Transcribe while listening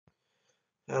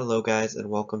Hello guys, and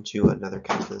welcome to another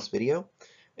calculus video.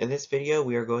 In this video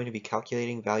we are going to be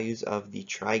calculating values of the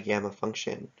trigamma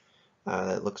function.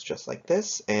 It looks just like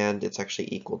this, and it's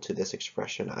actually equal to this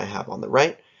expression I have on the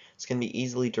right. It's going to be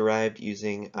easily derived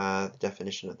using the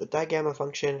definition of the digamma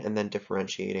function and then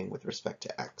differentiating with respect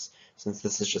to x, since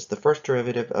this is just the first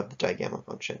derivative of the digamma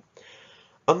function.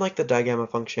 Unlike the digamma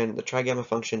function, the trigamma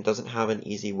function doesn't have an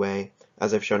easy way,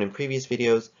 as I've shown in previous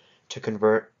videos, to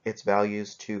convert its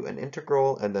values to an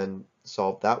integral and then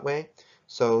solve that way.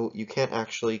 So you can't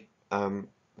actually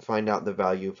find out the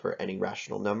value for any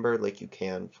rational number like you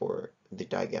can for the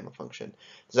digamma function.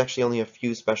 There's actually only a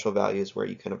few special values where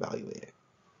you can evaluate it.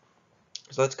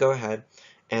 So let's go ahead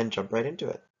and jump right into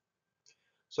it.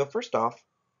 So first off,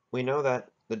 we know that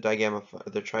the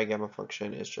trigamma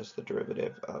function is just the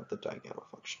derivative of the digamma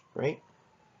function, right?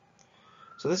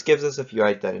 So this gives us a few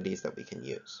identities that we can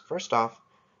use. First off,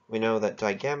 we know that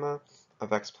digamma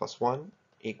of x plus 1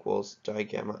 equals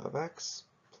digamma of x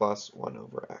plus 1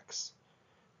 over x.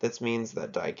 This means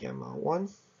that digamma 1,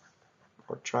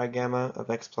 or trigamma of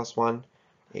x plus 1,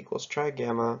 equals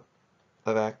trigamma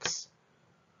of x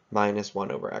minus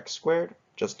 1 over x squared,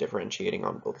 just differentiating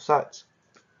on both sides.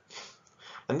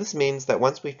 And this means that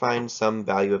once we find some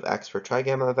value of x for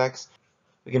trigamma of x,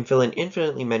 we can fill in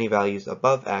infinitely many values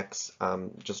above x,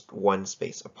 just one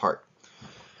space apart.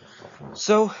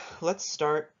 So let's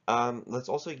start, let's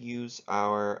also use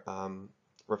our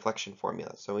reflection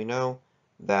formula. So we know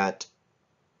that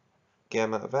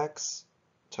gamma of x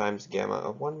times gamma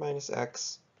of 1 minus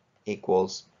x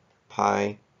equals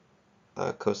pi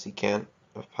cosecant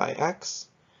of pi x.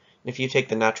 And if you take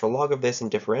the natural log of this and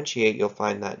differentiate, you'll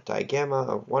find that digamma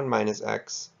of 1 minus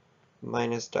x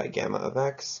minus digamma of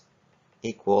x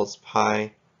equals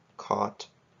pi cot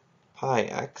pi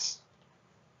x.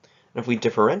 And if we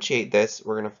differentiate this,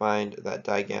 we're going to find that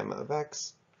digamma of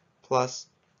x plus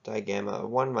digamma of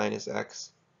 1 minus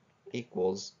x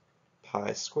equals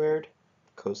pi squared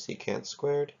cosecant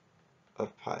squared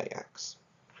of pi x.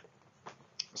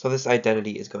 So this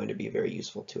identity is going to be very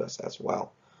useful to us as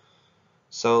well.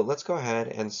 So let's go ahead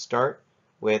and start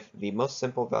with the most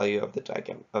simple value of the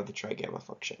trigamma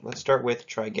function. Let's start with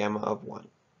trigamma of 1.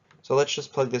 So let's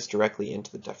just plug this directly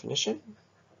into the definition.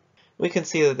 We can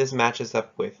see that this matches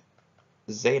up with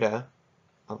zeta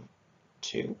of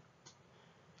 2,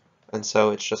 and so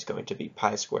it's just going to be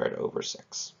pi squared over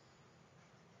 6.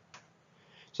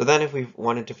 So then if we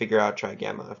wanted to figure out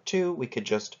trigamma of 2, we could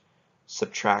just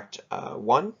subtract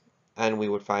 1, and we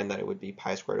would find that it would be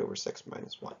pi squared over 6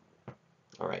 minus 1.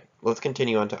 Alright, let's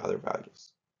continue on to other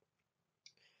values.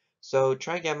 So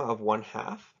trigamma of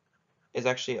 1/2 is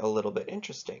actually a little bit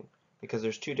interesting, because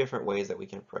there's two different ways that we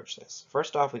can approach this.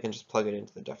 First off, we can just plug it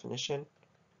into the definition.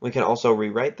 We can also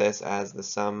rewrite this as the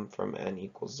sum from n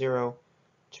equals 0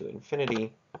 to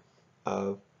infinity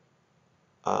of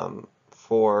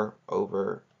 4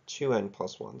 over 2n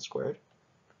plus 1 squared.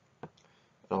 And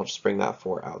I'll just bring that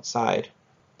 4 outside.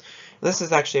 This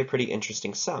is actually a pretty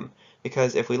interesting sum,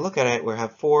 because if we look at it, we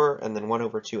have 4 and then 1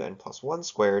 over 2n plus 1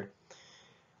 squared.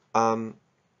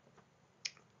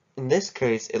 In this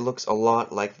case, it looks a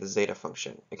lot like the zeta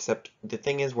function, except the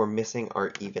thing is we're missing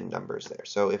our even numbers there.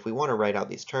 So if we want to write out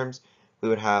these terms, we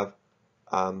would have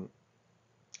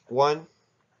 1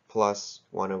 plus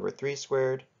 1 over 3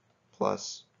 squared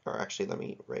plus, or actually let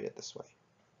me write it this way.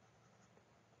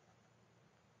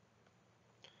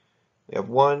 We have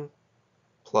 1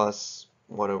 plus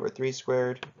 1 over 3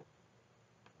 squared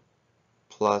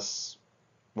plus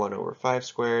 1 over 5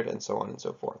 squared, and so on and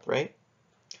so forth, right?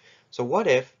 So what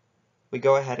if we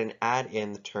go ahead and add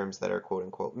in the terms that are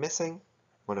quote-unquote missing,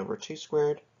 1 over 2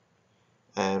 squared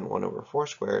and 1 over 4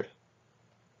 squared.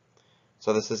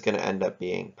 So this is going to end up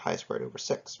being pi squared over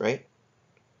 6, right?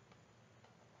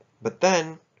 But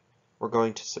then we're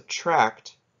going to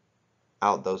subtract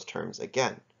out those terms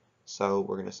again. So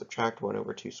we're going to subtract 1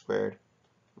 over 2 squared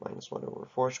minus 1 over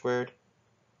 4 squared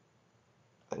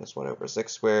minus 1 over 6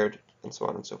 squared, and so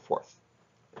on and so forth.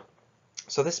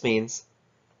 So this means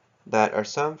that our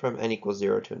sum from n equals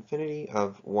 0 to infinity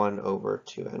of 1 over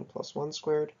 2n plus 1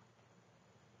 squared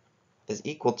is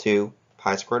equal to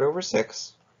pi squared over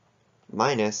 6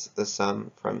 minus the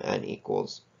sum from n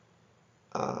equals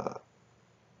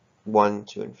 1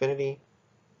 to infinity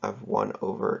of 1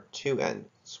 over 2n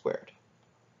squared.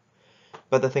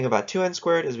 But the thing about 2n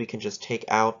squared is we can just take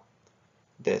out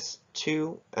this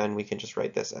 2, and we can just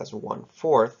write this as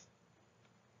 1/4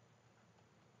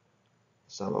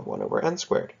 sum of 1 over n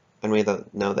squared. And we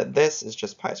know that this is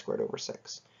just pi squared over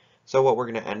 6. So what we're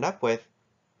going to end up with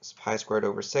is pi squared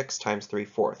over 6 times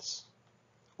 3/4,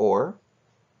 or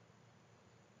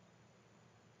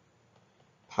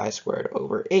pi squared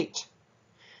over 8.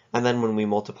 And then when we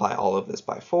multiply all of this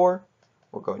by 4,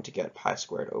 we're going to get pi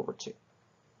squared over 2.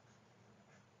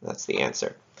 That's the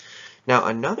answer. Now,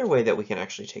 another way that we can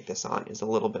actually take this on is a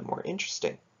little bit more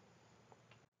interesting.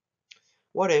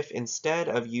 What if instead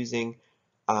of using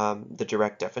the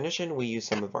direct definition, we use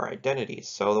some of our identities?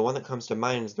 So the one that comes to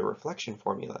mind is the reflection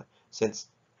formula. Since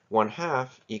 1/2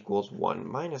 equals 1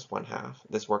 minus 1/2,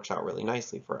 this works out really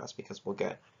nicely for us because we'll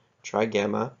get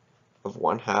trigamma of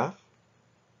 1/2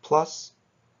 plus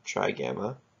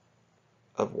trigamma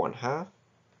of 1/2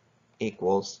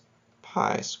 equals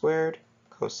pi squared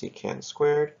cosecant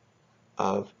squared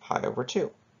of pi over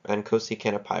 2. And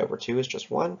cosecant of pi over 2 is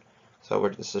just 1, so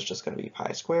this is just going to be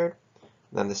pi squared.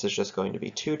 And then this is just going to be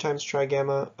 2 times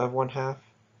trigamma of 1/2.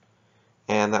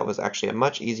 And that was actually a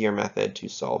much easier method to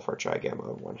solve for trigamma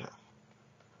of 1/2.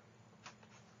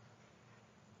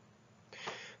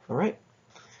 All right.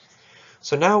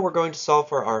 So now we're going to solve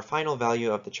for our final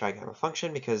value of the trigamma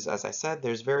function because, as I said,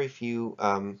 there's very few,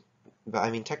 I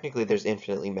mean, technically there's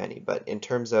infinitely many, but in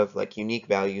terms of like unique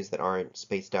values that aren't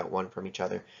spaced out one from each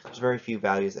other, there's very few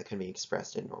values that can be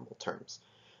expressed in normal terms.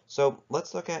 So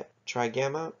let's look at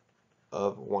trigamma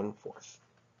of 1/4.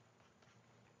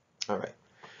 All right.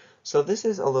 So this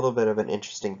is a little bit of an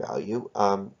interesting value,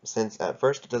 since at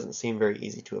first it doesn't seem very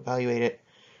easy to evaluate it.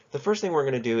 The first thing we're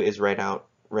going to do is write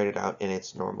it out in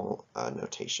its normal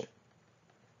notation.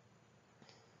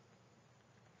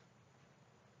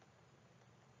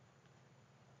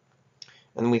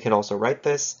 And we can also write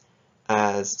this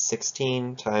as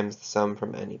 16 times the sum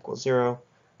from n equals 0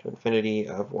 to infinity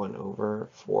of 1 over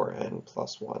 4n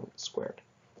plus 1 squared.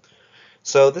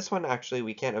 So this one actually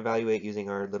we can't evaluate using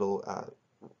our little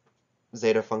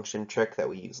zeta function trick that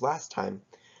we used last time,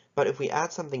 but if we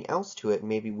add something else to it,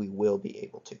 maybe we will be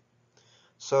able to.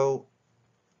 So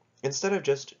instead of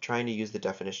just trying to use the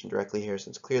definition directly here,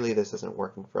 since clearly this isn't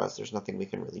working for us, there's nothing we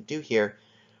can really do here,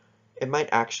 it might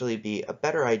actually be a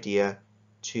better idea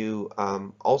to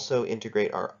also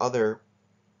integrate our other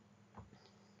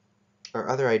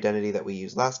identity that we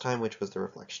used last time, which was the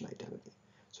reflection identity.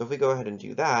 So if we go ahead and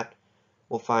do that,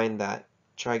 we'll find that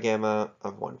trigamma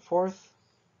of 1/4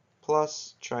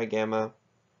 plus trigamma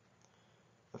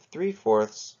of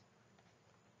 3/4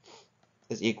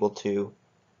 is equal to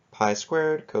pi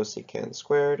squared cosecant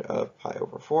squared of pi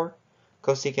over 4.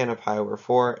 Cosecant of pi over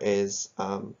 4 is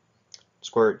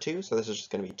square root 2, so this is just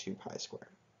going to be 2 pi squared.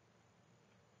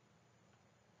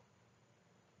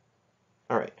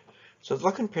 All right, so it's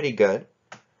looking pretty good.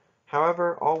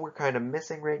 However, all we're kind of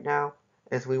missing right now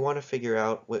is we want to figure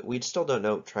out, we still don't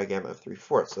know trigamma of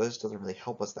 3/4, so this doesn't really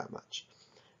help us that much.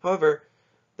 However,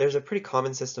 there's a pretty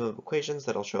common system of equations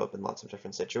that'll show up in lots of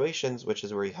different situations, which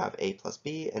is where you have a plus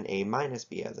b and a minus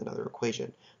b as another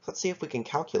equation. So let's see if we can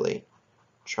calculate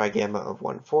trigamma of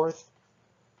 1/4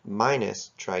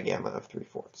 minus trigamma of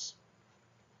 3/4.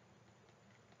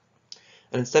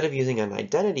 And instead of using an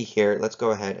identity here, let's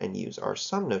go ahead and use our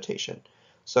sum notation.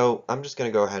 So I'm just going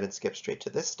to go ahead and skip straight to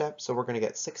this step. So we're going to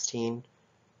get 16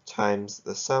 times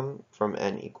the sum from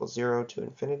n equals 0 to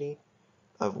infinity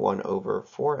of 1 over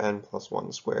 4n plus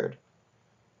 1 squared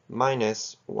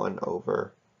minus 1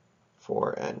 over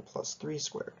 4n plus 3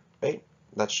 squared, right?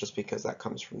 That's just because that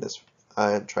comes from this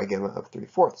trigamma of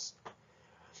 3/4.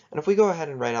 And if we go ahead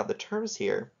and write out the terms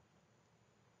here,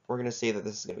 we're going to see that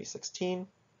this is going to be 16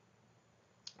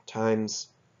 times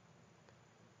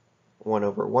 1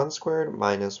 over 1 squared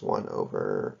minus 1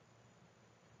 over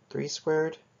 3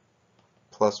 squared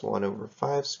plus 1 over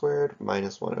 5 squared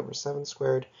minus 1 over 7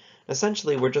 squared.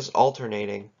 Essentially, we're just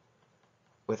alternating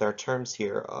with our terms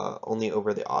here only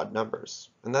over the odd numbers.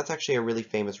 And that's actually a really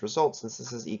famous result since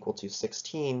this is equal to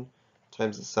 16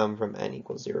 times the sum from n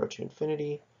equals 0 to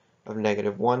infinity of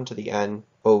negative 1 to the n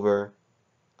over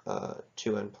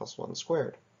 2n plus 1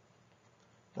 squared.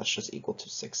 That's just equal to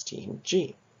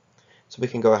 16g. So we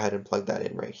can go ahead and plug that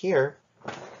in right here.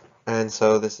 And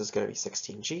so this is going to be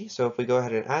 16g. So if we go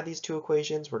ahead and add these two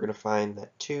equations, we're going to find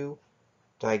that 2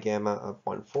 digamma of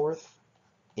 1/4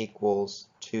 equals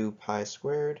 2 pi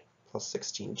squared plus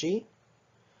 16g,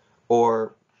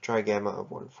 or trigamma of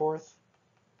 1/4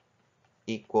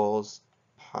 equals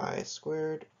pi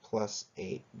squared plus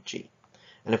 8g.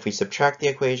 And if we subtract the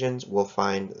equations, we'll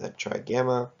find that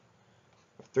trigamma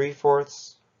of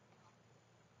 3/4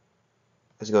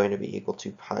 is going to be equal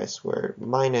to pi squared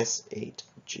minus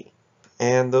 8g.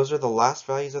 And those are the last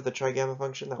values of the trigamma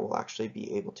function that we'll actually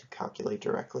be able to calculate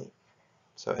directly.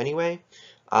 So anyway,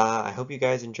 I hope you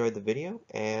guys enjoyed the video,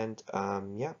 and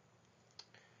yeah,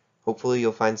 hopefully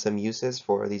you'll find some uses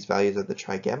for these values of the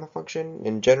trigamma function.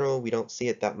 In general, we don't see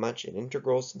it that much in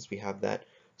integrals since we have that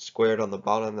squared on the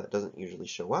bottom that doesn't usually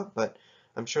show up, but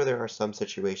I'm sure there are some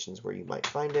situations where you might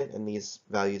find it, and these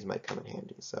values might come in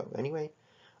handy. So anyway,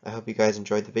 I hope you guys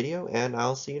enjoyed the video, and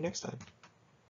I'll see you next time.